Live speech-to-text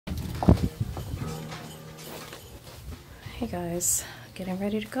Hey guys, getting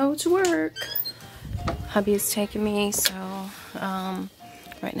ready to go to work. Hubby is taking me, so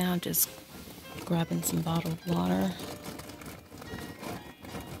right now I'm just grabbing some bottled water.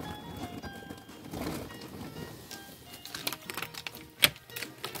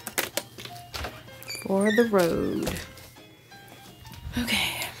 For the road.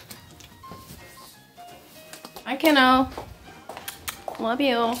 Okay. Hi, kiddo. Love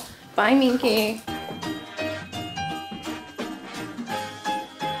you. Bye, Minky.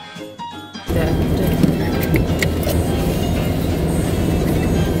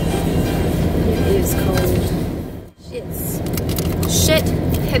 It is cold. Shit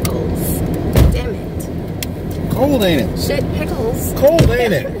pickles. Damn it. Cold, ain't it? Shit pickles. Cold,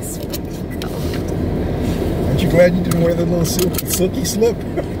 ain't it? It's cold. Aren't you glad you didn't wear the little silky slip?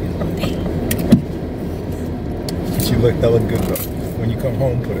 But you look hella good though. When you come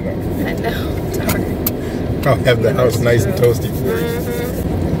home, put it on. I know. Darn. I'll have the house nice and toasty for you.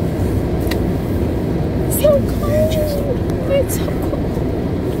 So cold. It's so cold.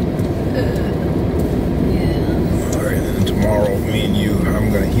 Yeah. Alright, and then tomorrow, me and you, I'm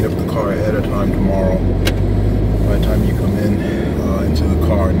going to heat up the car ahead of time tomorrow. By the time you come in into the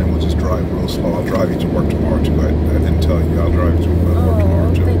car, and then we'll just drive real slow. I'll drive you to work tomorrow too. I didn't tell you. I'll drive you to work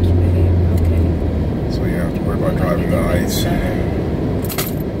tomorrow too. Thank you, babe. Okay. So you don't have to worry about driving the ice.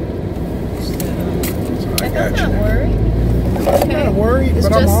 I'm not worried. I'm not worried,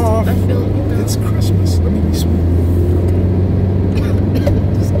 but I'm off. I feel, it's Christmas. Let me be smooth.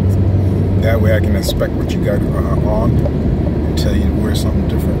 That way I can inspect what you got on and tell you to wear something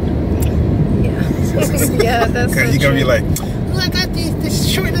different. Yeah. Yeah, that's Because so you're going to be true. like, oh, I got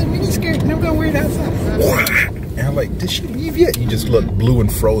this short little mini skirt and I'm going to wear it outside. And I'm like, did she leave yet? You just look blue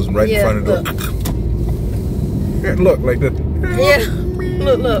and frozen right in front of the... Yeah, look, like that. Yeah.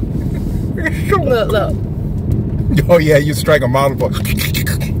 Look. Look. Oh yeah, you strike a model for.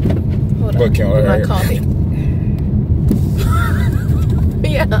 Hold Look, on. My coffee.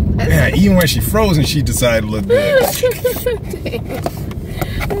 Yeah, even when she frozen, she decided to look good.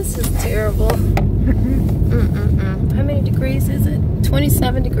 This is terrible. How many degrees is it?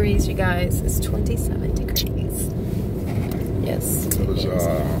 27 degrees, you guys. It's 27 degrees. Yes. It was,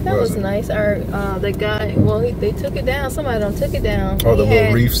 that was nice. The guy, well, they took it down. Somebody done took it down. Oh, the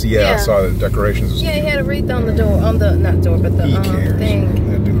little reefs. Yeah, I saw the decorations. Yeah, he had a wreath on the door, not door, but the thing.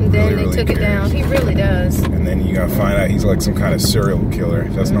 That dude And then really they took it cares. down. He really does. And then you gotta find out he's like some kind of serial killer.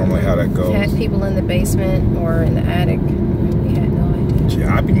 That's normally how that goes. Had people in the basement or in the attic. We had no idea.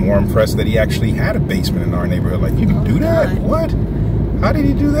 Yeah, I'd be more impressed that he actually had a basement in our neighborhood. Like, you can do that? God. What? How did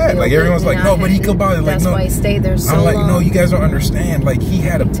he do that? Like, everyone's like, no, but he could buy it. Like, That's no. why he stayed there so I'm like, long. no, you guys don't understand. Like, he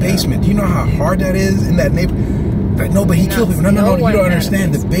had a basement. Do you know how hard that is in that neighborhood? Like, no, but he killed people. No, you don't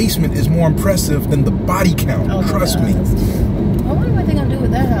understand. The basement is more impressive than the body count. Trust me. I wonder what they're going to do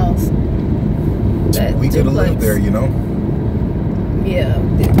with that house. We could have lived there, you know? Yeah.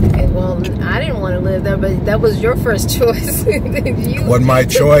 Well, I didn't want to live there, but that was your first choice. Wasn't my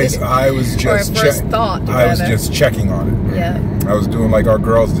choice. I was just checking on it. Yeah. I was doing like our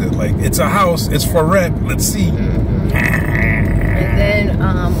girls did. Like, it's a house. It's for rent. Let's see. And then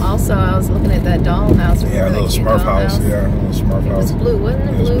also I was looking at that doll house. Yeah, a little Smurf house. Yeah, a little Smurf house. It was blue, wasn't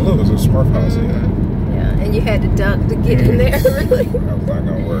it? It was blue. It was a Smurf house. Yeah, and you had to duck to get in there. Really? That was not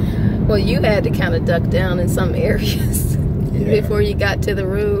gonna work. Well, you had to kind of duck down in some areas before you got to the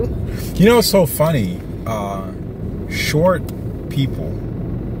room. You know, it's so funny. Short people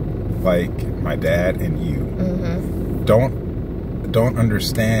like my dad and you don't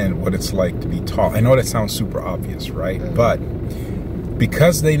understand what it's like to be tall. I know that sounds super obvious, right? But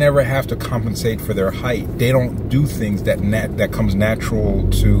because they never have to compensate for their height, they don't do things that comes natural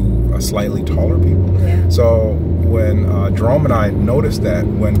to slightly taller people. Yeah. So when Jerome and I noticed that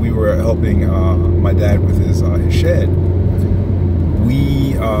when we were helping my dad with his shed,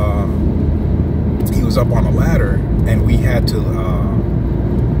 he was up on a ladder and we had to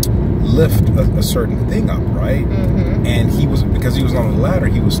lift a certain thing up, right? And because he was on the ladder,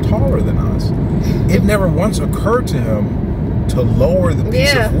 he was taller than us. It never once occurred to him to lower the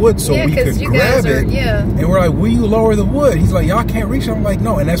piece of wood so we could grab it. And we're like, will you lower the wood? He's like, y'all can't reach it. I'm like,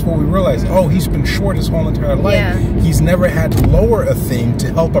 no. And that's when we realized, oh, he's been short his whole entire life. He's never had to lower a thing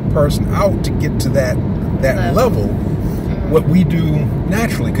to help a person out to get to that level. What we do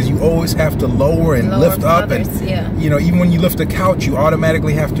naturally, because you always have to lower and lift up, and you know, even when you lift a couch, you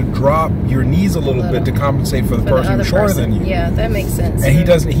automatically have to drop your knees a little bit to compensate for the person who's shorter than you. Yeah, that makes sense. And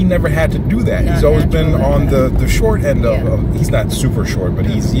he never had to do that. He's always been on the short end of. He's not super short, but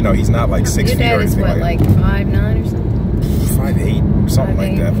he's not like 6 feet or anything. Your dad is what, like 5'9" or something? 5'8", something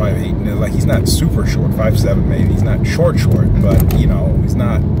like that. 5'8". Like, he's not super short. 5'7" maybe. He's not short, but you know, he's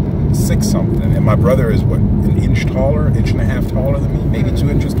not 6 something. And my brother is what, an inch taller, inch and a half taller than me, maybe 2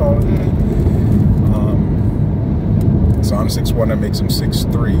 inches taller than me. So I'm 6'1", that makes him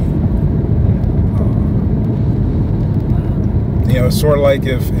 6'3". You know, it's sort of like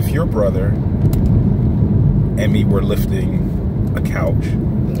if your brother and me were lifting a couch,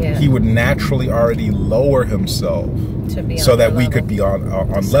 he would naturally already lower himself so that we could be on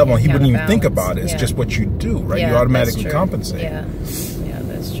level. He wouldn't even think about it. It's just what you do, right? You automatically compensate. Yeah,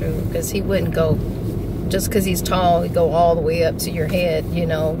 that's true. Because he wouldn't go, just because he's tall, he'd go all the way up to your head, you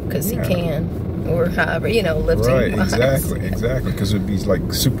know, because he can. Or however, you know, lifting. Right, exactly. Because it'd be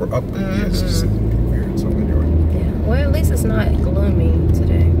like super up. It's just weird. So anyway. Yeah. Well, at least it's not gloomy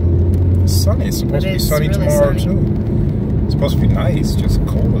today. It's sunny. It's supposed to be sunny really tomorrow too. It's supposed to be nice, just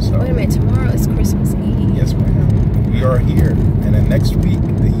cold as hell. Wait a minute, tomorrow is Christmas Eve. Yes, ma'am. We are here, and then next week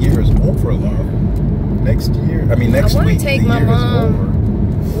the year is over, love. Next week the year is over.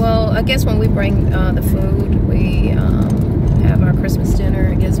 Well, I guess when we bring the food, we have our Christmas dinner.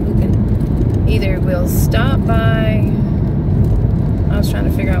 I guess we can. Either we'll stop by. I was trying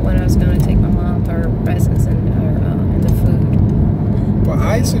to figure out when I was going to take my mom her presents and the food. Well,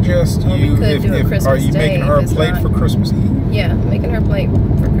 I suggest you, are you making her a plate for Christmas Eve? Yeah, making her a plate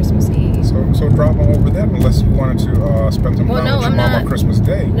for Christmas Eve. So drop them over there unless you wanted to spend some time with your mom on Christmas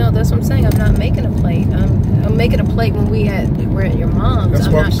Day. No, that's what I'm saying. I'm not making a plate. I'm making a plate when we're at your mom's. That's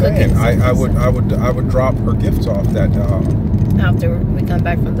what I'm saying. I would drop her gifts off that. After we come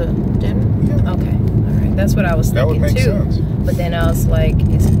back from the dinner? Yeah. Okay. All right. That's what I was thinking, that would make sense. But then I was like,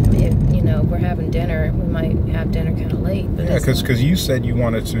 you know, we're having dinner. We might have dinner kind of late. But yeah, because you said you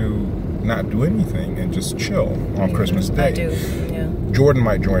wanted to not do anything and just chill on Christmas Day. I do, yeah. Jordan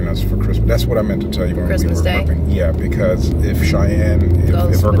might join us for Christmas. That's what I meant to tell you when Christmas Day? Yeah, because if Cheyenne,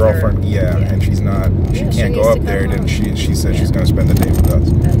 if her girlfriend, and she's not, she can't go up there, then she said she's going to spend the day with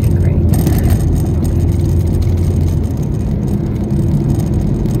us. That'd be great.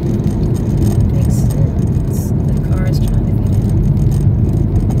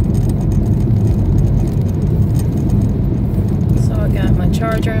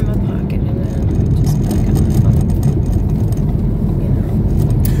 Charger in my pocket, and then just back on my phone. You know.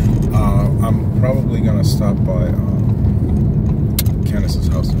 I'm probably gonna stop by Candace's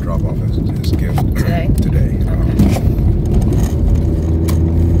house to drop off his gift today.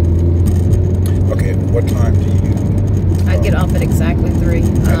 Okay. What time do you? I get off at exactly 3.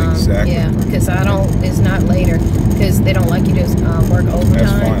 Exactly. Yeah, because I don't. It's not later because they don't like you to work overtime.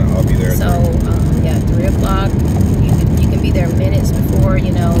 That's fine. I'll be there. So 3 o'clock. Be there minutes before,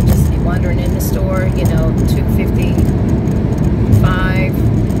 you know, just be wandering in the store, you know, 2:55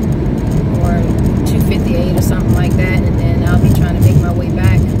 or 2:58 or something like that, and then I'll be trying to make my way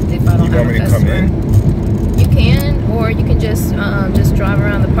back if I don't have a customer. You can, or you can just drive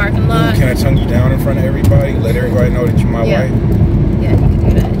around the parking lot. Can I tongue you down in front of everybody? Let everybody know that you're my wife? Yeah, you can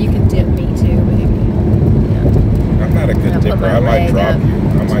do that. You can dip me too, baby. Yeah. I'm not a good dipper. I might drop you.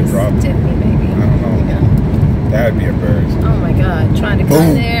 Dip me, baby. I don't know. Yeah. That'd be embarrassing. Oh my God! Trying to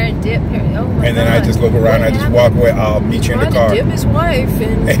come there and dip her. Oh my God! And then I just look around. I just walk away. I'll meet you in the car. To dip his wife,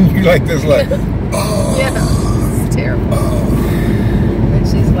 and you like this, like, oh. Yeah, it's terrible. Oh. And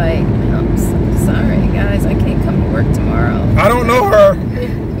she's like, I'm so sorry, guys. I can't come to work tomorrow. I don't know her.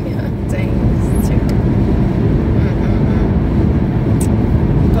 Yeah, dang, it's terrible.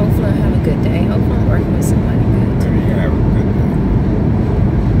 Hopefully, I have a good day. Hopefully, I'm working with somebody good. Maybe you can have a good day.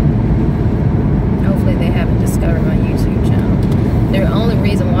 Hopefully they haven't discovered my YouTube channel. The only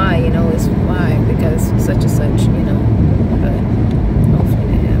reason why, you know, is because such and such, you know. But hopefully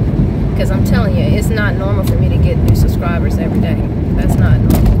they haven't. Because I'm telling you, it's not normal for me to get new subscribers every day. That's not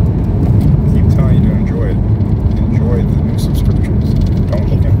normal. Keep telling you to enjoy it. Enjoy the new subscriptions. Don't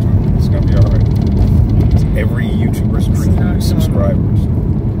look into it. It's going to be alright. Every YouTuber's dream new subscribers.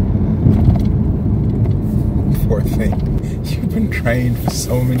 Poor thing. You've been trained for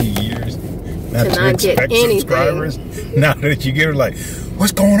so many years. Not to expect subscribers. Now that you get it, like,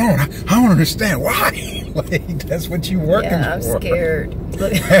 what's going on? I don't understand why. Like, that's what you working for. Yeah, I'm scared.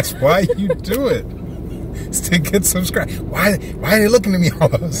 That's why you do it. It's to get subscribed. Why are they looking at me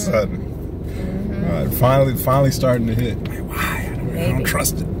all of a sudden? Finally starting to hit. Like, why? I don't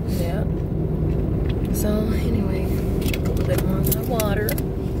trust it. Yeah. So anyway, a little bit more of my water.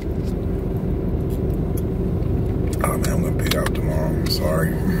 Oh man, I'm gonna pig out tomorrow. I'm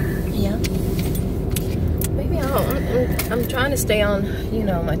sorry. Yeah. Maybe I'm trying to stay on, you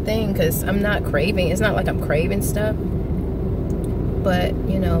know, my thing because I'm not craving. It's not like I'm craving stuff. But,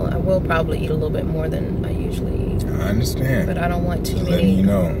 you know, I will probably eat a little bit more than I usually eat. I understand. But I don't want too many. Letting you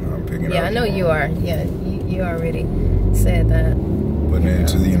know, I'm picking up. Yeah, I know you are. Yeah, you already said that. Putting it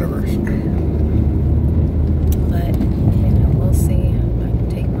into the universe. But, you know, we'll see. I might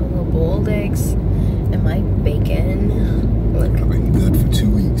take my little boiled eggs and my bacon. Look. I've been good for 2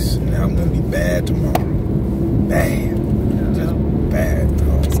 weeks. Now I'm going to be bad tomorrow. Bad. Just bad.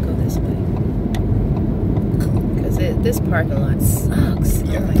 Let's go this way. Because this parking lot sucks.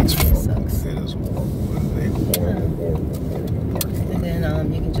 Yeah, oh it's it sucks. It is horrible. It is a horrible parking lot. And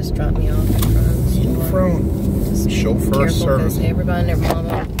then you can just drop me off in front of the store. Just chauffeur service. Because everybody and their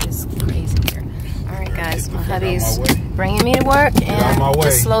mama is crazy here. All right, guys, my hubby's bringing me to work, and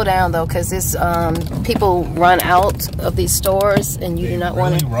just slow down though, because this people run out of these stores, and you do not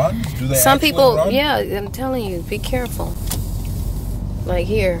want to run. Do they Some people, run? yeah, I'm telling you, be careful. Like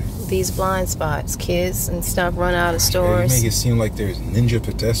here, these blind spots, kids and stuff run out of stores. They make it seem like there's ninja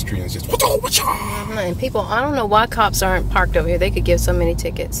pedestrians just. And people, I don't know why cops aren't parked over here. They could give so many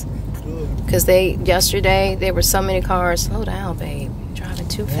tickets. Because yesterday there were so many cars. Slow down, babe. You're driving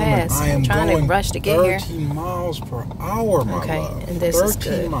too fast. I'm trying to rush to get here. 13 miles per hour, my love. And this is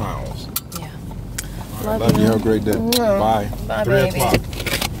good. 13 miles. Yeah. Love you. Have a great day. Bye. Bye, 3 baby. o'clock.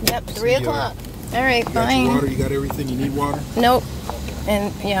 Yep, 3 o'clock. All right, You bye. got your water? You got everything? You need water? Nope.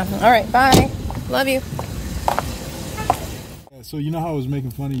 And yeah, all right, bye. Love you. Yeah, so you know how I was making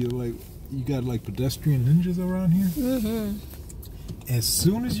fun of you, like you got like pedestrian ninjas around here? Mm-hmm. As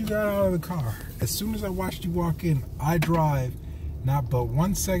soon as you got out of the car, as soon as I watched you walk in, I drive, not but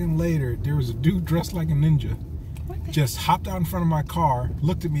 1 second later, there was a dude dressed like a ninja. Just hopped out in front of my car,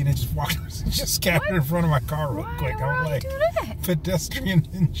 looked at me, and then just walked, just scattered in front of my car real quick. I'm like, pedestrian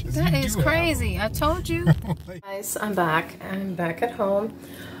ninjas. That is crazy. I told you. Guys, I'm back. I'm back at home.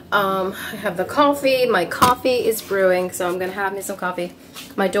 I have the coffee. My coffee is brewing, so I'm gonna have me some coffee.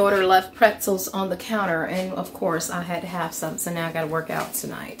 My daughter left pretzels on the counter, and of course I had to have some, so now I gotta work out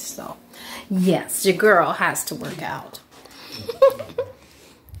tonight. So yes, your girl has to work out.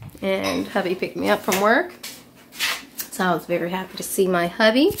 And hubby picked me up from work, so I was very happy to see my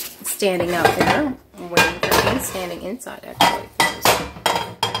hubby standing out there waiting for me, standing inside actually. It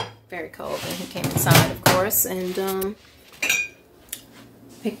was very cold, and he came inside, of course, and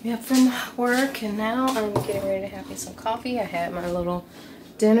picked me up from work, and now I'm getting ready to have me some coffee. I had my little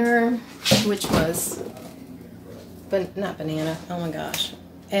dinner, which was, but not banana, oh my gosh,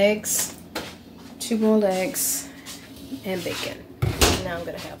 eggs, 2 boiled eggs, and bacon. And now I'm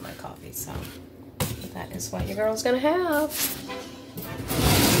gonna have my coffee, so that is what your girl's gonna have.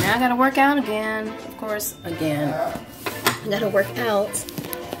 Now I gotta work out again, of course, again. I gotta work out,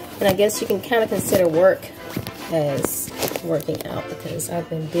 and I guess you can kind of consider work as working out because I've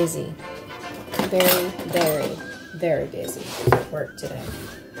been busy, very busy at work today.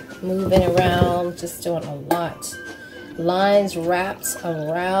 Moving around, just doing a lot. Lines wrapped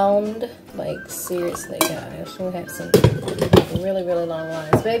around, like seriously guys, we have some really long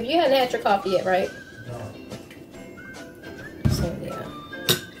lines. Babe, you hadn't had your coffee yet, right? No. So yeah.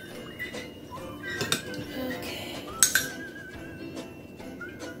 Okay.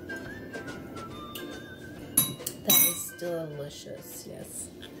 That is delicious, yes.